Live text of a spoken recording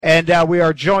And we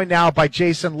are joined now by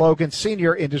Jason Logan,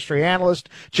 Senior Industry Analyst.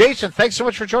 Jason, thanks so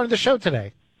much for joining the show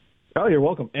today. Oh, you're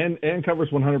welcome. And covers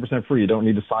 100% free. You don't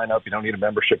need to sign up. You don't need a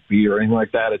membership fee or anything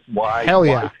like that. It's why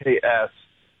pay us?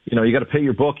 You got to pay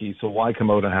your bookie, so why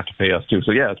come out and have to pay us too?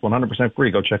 So yeah, it's 100%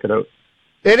 free. Go check it out.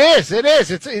 It is.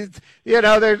 It's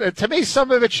to me,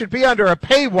 some of it should be under a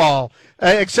paywall,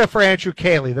 except for Andrew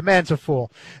Cayley. The man's a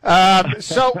fool.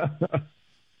 So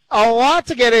a lot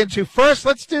to get into. First,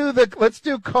 let's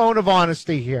do Cone of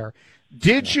Honesty here.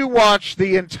 Did you watch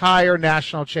the entire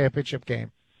national championship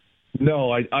game?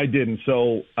 No, I didn't.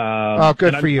 So,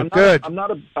 good for you. Good. I'm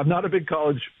not a big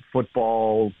college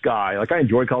football guy. Like, I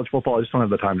enjoy college football. I just don't have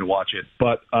the time to watch it.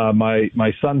 But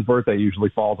my son's birthday usually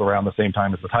falls around the same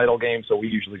time as the title game, so we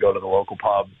usually go to the local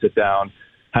pub, sit down,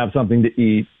 have something to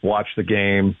eat, watch the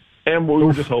game, and we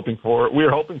were hoping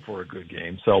for a good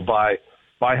game. So by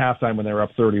halftime, when they were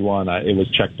up 31, it was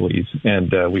check please, and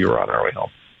we were on our way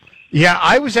home. Yeah,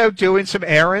 I was out doing some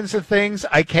errands and things.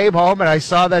 I came home and I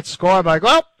saw that score. I'm like,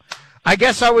 well, I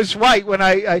guess I was right when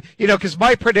I because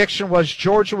my prediction was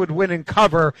Georgia would win and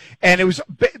cover, and it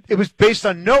was based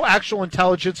on no actual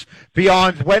intelligence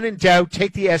beyond, when in doubt,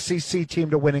 take the SEC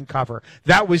team to win and cover.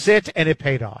 That was it, and it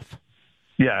paid off.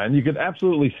 Yeah, and you could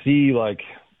absolutely see, like,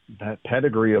 that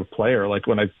pedigree of player. Like,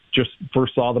 when I just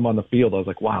first saw them on the field, I was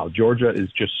like, wow, Georgia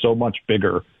is just so much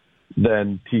bigger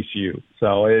than TCU.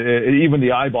 So even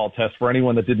the eyeball test, for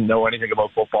anyone that didn't know anything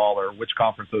about football or which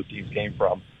conference those teams came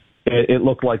from, it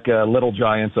looked like little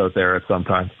giants out there at some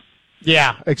time.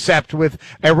 Yeah, except with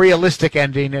a realistic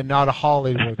ending and not a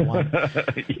Hollywood one.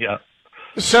 Yeah.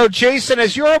 So, Jason,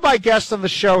 as you're my guest on the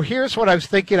show, here's what I was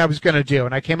thinking I was going to do,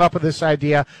 and I came up with this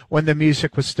idea when the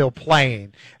music was still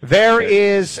playing. There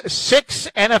is 6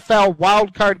 NFL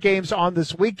wildcard games on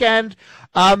this weekend.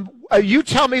 You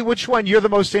tell me which one you're the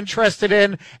most interested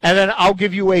in, and then I'll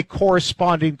give you a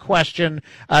corresponding question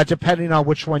depending on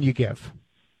which one you give.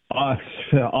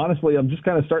 Honestly, I'm just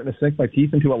kind of starting to sink my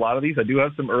teeth into a lot of these. I do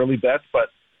have some early bets, but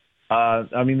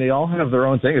they all have their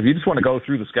own thing. If you just want to go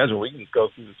through the schedule, we can just go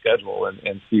through the schedule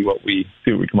and see what we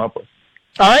come up with.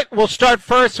 All right, we'll start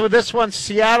first with this one,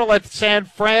 Seattle at San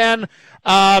Fran.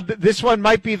 This one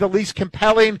might be the least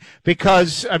compelling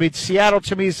because, Seattle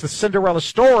to me is the Cinderella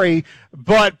story,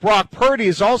 but Brock Purdy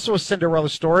is also a Cinderella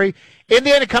story. In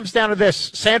the end, it comes down to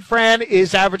this. San Fran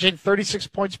is averaging 36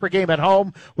 points per game at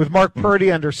home with Mark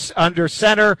Purdy under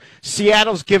center.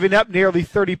 Seattle's giving up nearly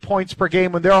 30 points per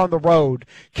game when they're on the road.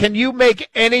 Can you make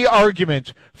any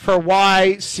argument for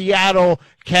why Seattle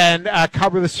can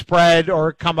cover the spread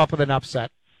or come up with an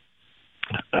upset?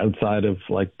 Outside of,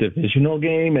 like, divisional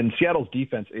game, and Seattle's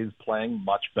defense is playing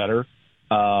much better,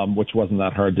 which wasn't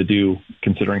that hard to do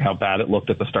considering how bad it looked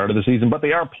at the start of the season, but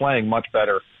they are playing much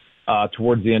better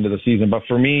towards the end of the season. But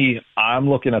for me, I'm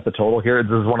looking at the total here.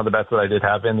 This is one of the bets that I did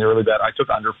have in the early bet. I took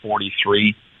under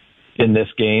 43 in this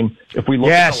game. If we look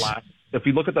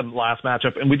at the last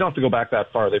matchup, and we don't have to go back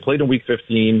that far, they played in week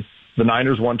 15. The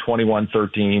Niners won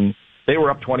 21-13. They were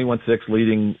up 21-6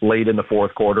 leading late in the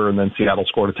fourth quarter, and then Seattle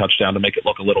scored a touchdown to make it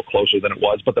look a little closer than it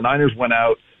was. But the Niners went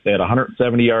out. They had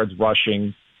 170 yards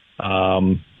rushing,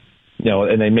 and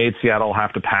they made Seattle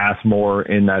have to pass more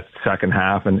in that second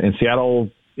half. And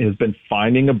Seattle has been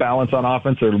finding a balance on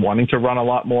offense. They're wanting to run a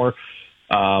lot more.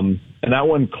 And that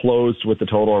one closed with the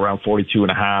total around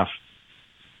 42.5.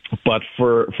 But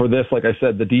for this, like I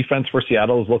said, the defense for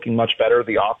Seattle is looking much better.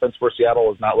 The offense for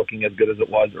Seattle is not looking as good as it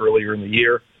was earlier in the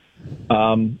year.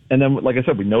 And then, like I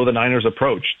said, we know the Niners'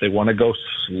 approach. They want to go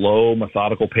slow,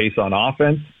 methodical pace on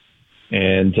offense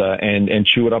and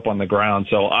chew it up on the ground.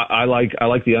 So I like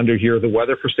the under here. The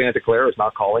weather for Santa Clara is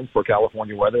not calling for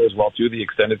California weather as well, too. The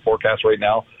extended forecast right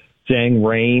now saying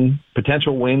rain,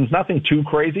 potential winds, nothing too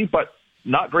crazy, but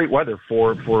not great weather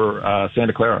for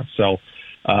Santa Clara. So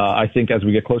I think as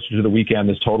we get closer to the weekend,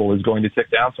 this total is going to tick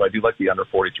down. So I do like the under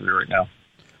 43 right now.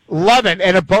 Love it.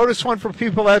 And a bonus one for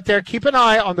people out there. Keep an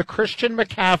eye on the Christian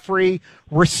McCaffrey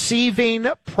receiving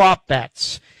prop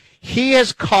bets. He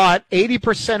has caught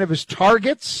 80% of his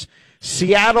targets.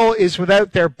 Seattle is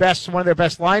without one of their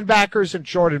best linebackers in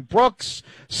Jordan Brooks.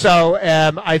 So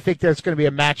I think there's going to be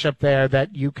a matchup there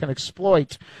that you can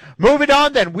exploit. Moving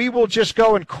on, then, we will just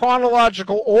go in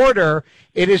chronological order.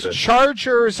 It is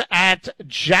Chargers at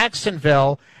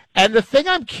Jacksonville. And the thing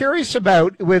I'm curious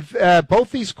about with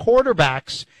both these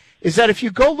quarterbacks is that if you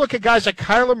go look at guys like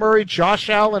Kyler Murray, Josh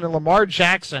Allen, and Lamar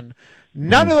Jackson,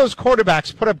 none of those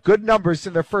quarterbacks put up good numbers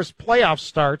in their first playoff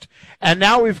start, and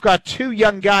now we've got 2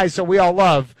 young guys that we all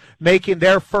love making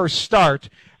their first start.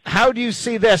 How do you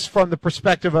see this from the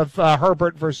perspective of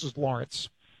Herbert versus Lawrence?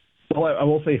 Well, I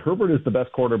will say Herbert is the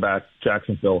best quarterback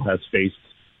Jacksonville has faced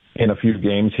in a few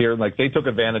games here. Like, they took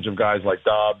advantage of guys like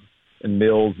Dobbs and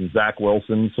Mills and Zach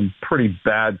Wilson, some pretty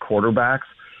bad quarterbacks.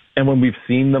 And when we've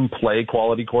seen them play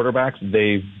quality quarterbacks,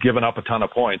 they've given up a ton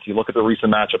of points. You look at the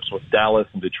recent matchups with Dallas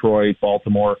and Detroit,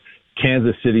 Baltimore,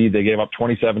 Kansas City, they gave up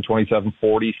 27,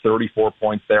 40, 34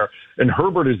 points there. And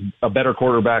Herbert is a better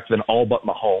quarterback than all but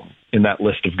Mahomes in that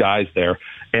list of guys there,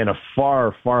 and a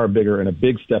far, far bigger and a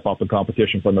big step up in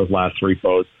competition from those last three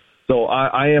foes. So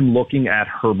I am looking at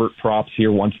Herbert props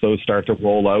here once those start to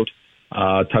roll out.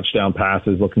 Touchdown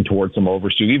passes, looking towards some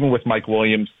overs too, even with Mike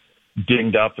Williams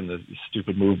dinged up and the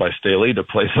stupid move by Staley to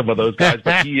play some of those guys.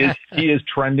 But he is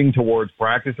trending towards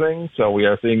practicing, so we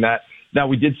are seeing that. Now,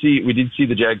 we did see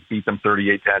the Jags beat them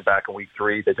 38-10 back in week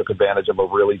 3. They took advantage of a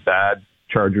really bad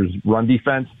Chargers run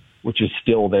defense, which is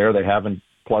still there. They haven't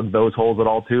plugged those holes at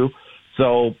all, too.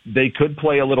 So they could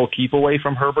play a little keep away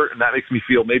from Herbert, and that makes me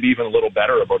feel maybe even a little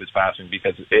better about his passing,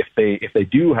 because if they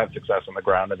do have success on the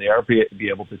ground and they are be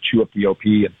able to chew up the OP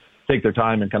and take their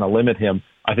time and kind of limit him,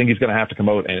 I think he's going to have to come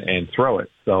out and throw it.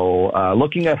 So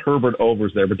looking at Herbert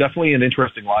overs there, but definitely an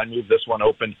interesting line move. This one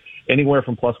opened anywhere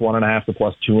from +1.5 to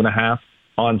 +2.5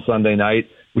 on Sunday night.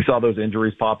 We saw those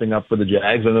injuries popping up for the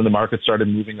Jags, and then the market started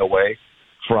moving away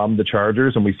from the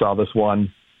Chargers, and we saw this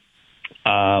one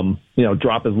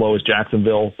drop as low as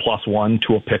Jacksonville +1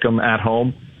 to a pick'em at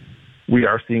home. We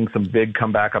are seeing some big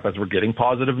comeback up as we're getting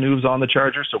positive news on the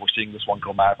Chargers, so we're seeing this one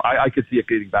come back. I could see it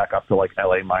getting back up to like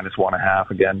LA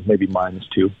 -1.5 again, maybe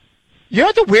 -2. You know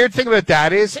what the weird thing about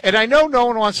that is, and I know no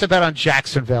one wants to bet on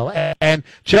Jacksonville, and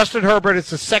Justin Herbert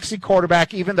is a sexy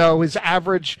quarterback, even though his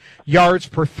average yards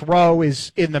per throw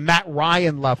is in the Matt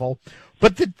Ryan level.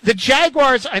 But the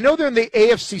Jaguars, I know they're in the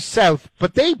AFC South,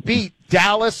 but they beat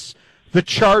Dallas, the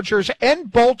Chargers,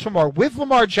 and Baltimore with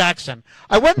Lamar Jackson.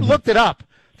 I went and looked it up.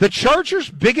 The Chargers'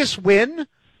 biggest win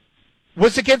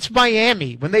was against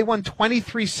Miami when they won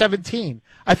 23-17.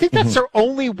 I think that's their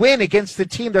only win against the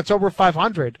team that's over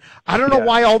 500. I don't know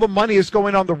why all the money is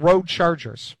going on the road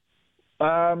Chargers.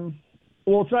 Well,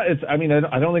 it's not.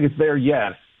 I don't think it's there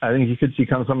yet. I think you could see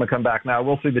something come back now.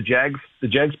 We'll see. The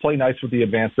Jags play nice with the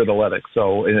advanced analytics.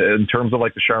 So in terms of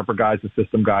like the sharper guys, the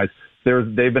system guys,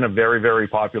 they've been a very, very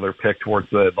popular pick towards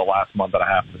the last month and a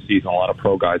half of the season. A lot of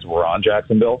pro guys were on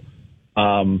Jacksonville.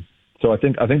 So I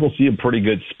think we'll see a pretty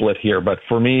good split here. But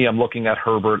for me, I'm looking at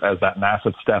Herbert as that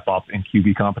massive step up in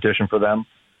QB competition for them.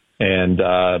 And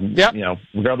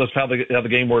regardless of how the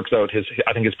game works out,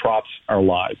 I think his props are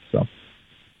live. So.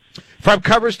 From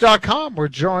Covers.com, we're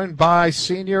joined by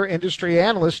senior industry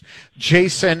analyst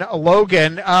Jason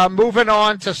Logan. Moving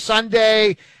on to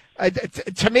Sunday.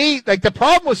 To me, like, the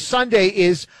problem with Sunday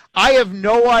is I have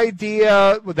no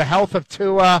idea with the health of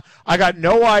Tua. I got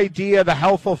no idea the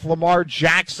health of Lamar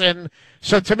Jackson.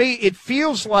 So to me, it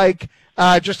feels like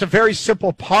just a very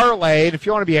simple parlay. And if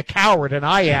you want to be a coward, and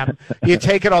I am, you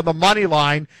take it on the money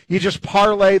line. You just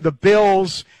parlay the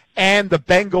Bills and the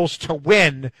Bengals to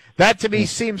win. That to me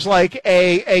seems like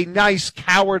a nice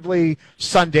cowardly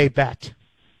Sunday bet.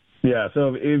 Yeah,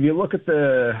 so if you look at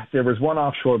there was one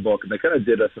offshore book, and they kind of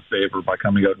did us a favor by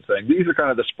coming out and saying these are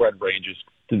kind of the spread ranges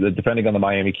depending on the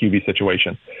Miami QB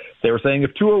situation. They were saying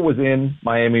if Tua was in,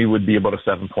 Miami would be about a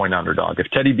 7-point underdog. If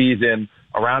Teddy B is in,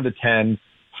 around a 10,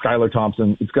 Skylar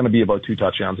Thompson, it's going to be about 2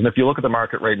 touchdowns. And if you look at the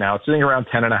market right now, it's sitting around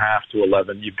 10.5 to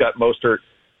 11. You've got Mostert.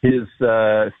 His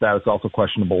status also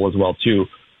questionable as well, too.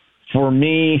 For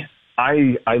me,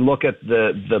 I look at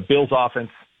the Bills'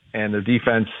 offense and their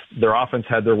defense. Their offense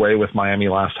had their way with Miami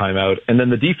last time out. And then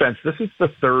the defense, this is the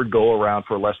third go-around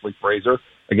for Leslie Frazier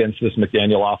against this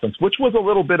McDaniel offense, which was a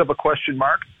little bit of a question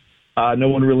mark. No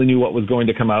one really knew what was going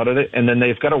to come out of it. And then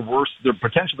they're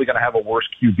potentially going to have a worse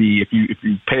QB. If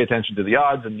you pay attention to the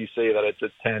odds and you say that it's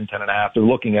at 10, 10.5, they're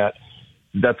looking at,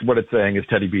 that's what it's saying is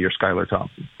Teddy B or Skylar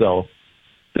Thompson. So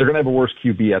they're going to have a worse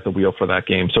QB at the wheel for that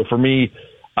game. So for me,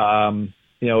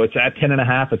 it's at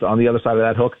 10.5. It's on the other side of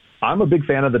that hook. I'm a big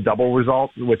fan of the double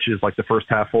result, which is like the first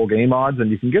half full game odds,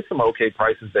 and you can get some okay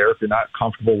prices there if you're not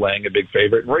comfortable laying a big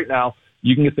favorite. And right now,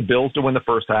 you can get the Bills to win the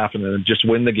first half and then just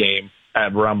win the game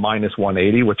at around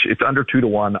 -180, which it's under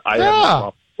 2-1. I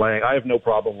have no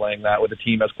problem laying that with a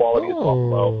team as quality as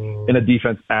Buffalo and a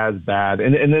defense as bad.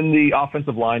 And then the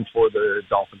offensive line for the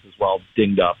Dolphins as well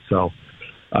dinged up. So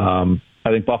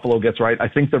I think Buffalo gets right. I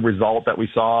think the result that we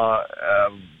saw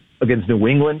against New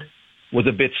England was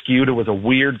a bit skewed. It was a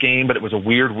weird game, but it was a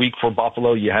weird week for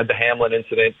Buffalo. You had the Hamlin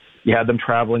incident. You had them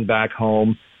traveling back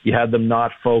home. You had them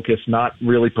not focused, not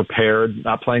really prepared,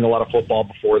 not playing a lot of football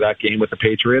before that game with the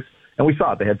Patriots. And we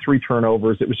saw it. They had 3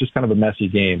 turnovers. It was just kind of a messy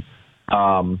game.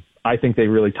 I think they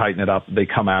really tighten it up. They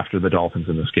come after the Dolphins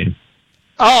in this game.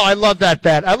 Oh, I love that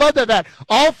bet. I love that bet.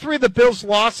 All three of the Bills'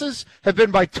 losses have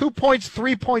been by 2 points,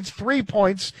 3 points, 3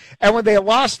 points. And when they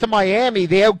lost to Miami,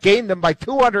 they outgained them by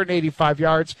 285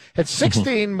 yards, had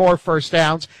 16 more first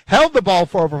downs, held the ball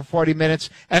for over 40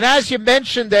 minutes. And as you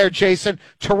mentioned there, Jason,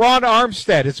 Teron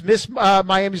Armstead has missed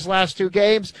Miami's last two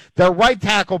games. Their right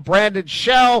tackle, Brandon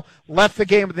Shell, left the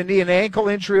game with a knee and ankle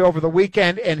injury over the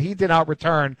weekend, and he did not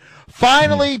return.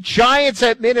 Finally, Giants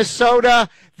at Minnesota.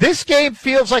 This game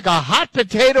feels like a hot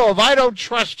potato of I don't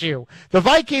trust you. The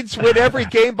Vikings win every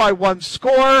game by one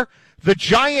score. The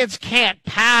Giants can't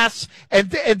pass.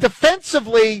 And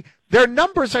defensively, their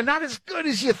numbers are not as good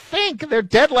as you think. They're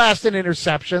dead last in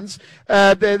interceptions.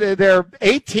 They're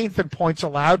 18th in points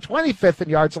allowed, 25th in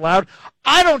yards allowed.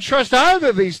 I don't trust either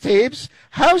of these teams.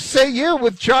 How say you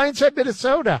with Giants at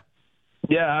Minnesota?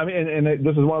 Yeah, I mean, and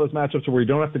this is one of those matchups where you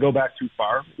don't have to go back too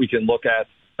far. We can look at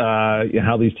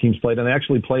how these teams played, and they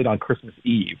actually played on Christmas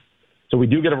Eve. So we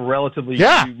do get a relatively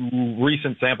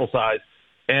recent sample size.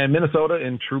 And Minnesota,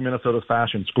 in true Minnesota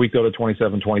fashion, squeaked out a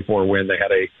 27-24 win. They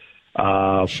had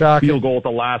a field goal at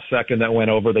the last second that went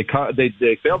over. They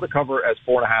failed to cover as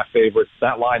 4.5 favorites.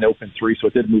 That line opened 3, so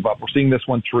it did move up. We're seeing this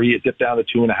one 3. It dipped down to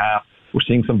 2.5. We're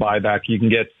seeing some buyback. You can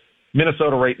get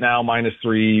Minnesota right now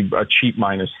 -3, a cheap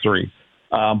 -3.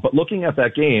 But looking at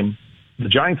that game, the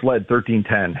Giants led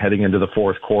 13-10 heading into the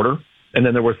fourth quarter. And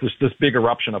then there was this big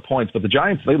eruption of points. But the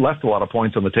Giants, they left a lot of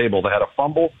points on the table. They had a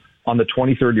fumble on the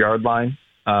 23rd-yard line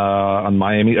on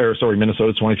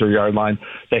Minnesota's 23rd-yard line.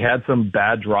 They had some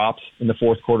bad drops in the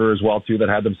fourth quarter as well, too, that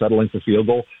had them settling for field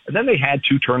goal. And then they had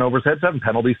 2 turnovers, had 7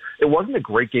 penalties. It wasn't a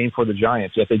great game for the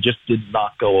Giants, yet they just did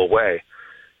not go away.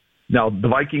 Now, the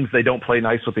Vikings, they don't play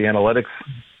nice with the analytics.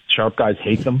 Sharp guys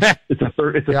hate them. It's a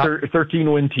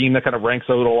 13-win team that kind of ranks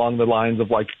out along the lines of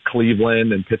like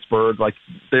Cleveland and Pittsburgh. Like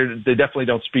they definitely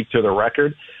don't speak to their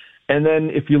record. And then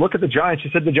if you look at the Giants,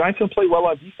 you said the Giants don't play well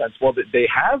on defense. Well, they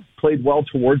have played well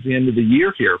towards the end of the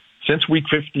year here. Since week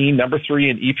 15, number 3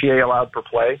 in EPA allowed per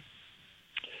play.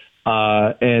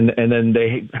 And then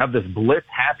they have this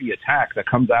blitz-happy attack that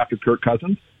comes after Kirk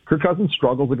Cousins. Kirk Cousins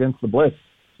struggles against the blitz.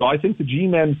 So I think the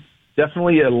G-men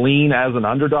definitely a lean as an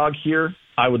underdog here.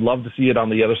 I would love to see it on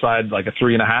the other side, like a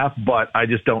 3.5, but I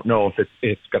just don't know if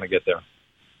it's going to get there.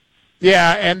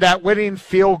 Yeah, and that winning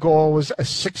field goal was a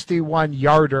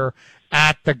 61-yarder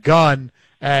at the gun,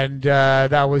 and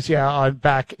that was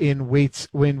back in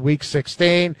week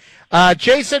 16.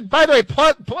 Jason, by the way,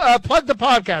 plug the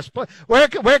podcast.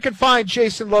 Where can find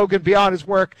Jason Logan beyond his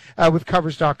work with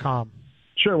Covers.com?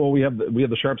 Sure. Well, we have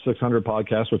the Sharp 600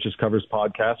 podcast, which is Covers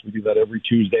podcast. We do that every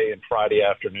Tuesday and Friday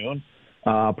afternoon.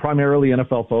 Primarily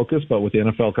NFL focused, but with the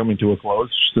NFL coming to a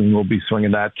close, soon we'll be swinging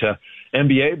that to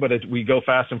NBA. But we go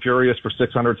fast and furious for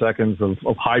 600 seconds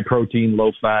of high protein,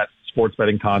 low fat sports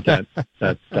betting content.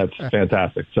 That's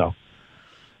fantastic. So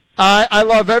I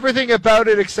love everything about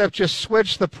it except just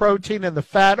switch the protein and the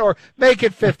fat or make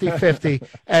it 50-50.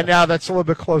 And now that's a little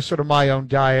bit closer to my own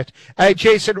diet. Hey,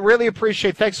 Jason, really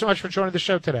appreciate it. Thanks so much for joining the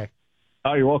show today.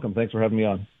 Oh, you're welcome. Thanks for having me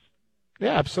on.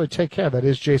 Yeah, absolutely. Take care. That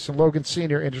is Jason Logan,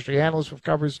 Senior Industry Analyst with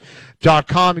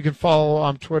Covers.com. You can follow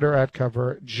on Twitter at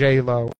CoverJLo.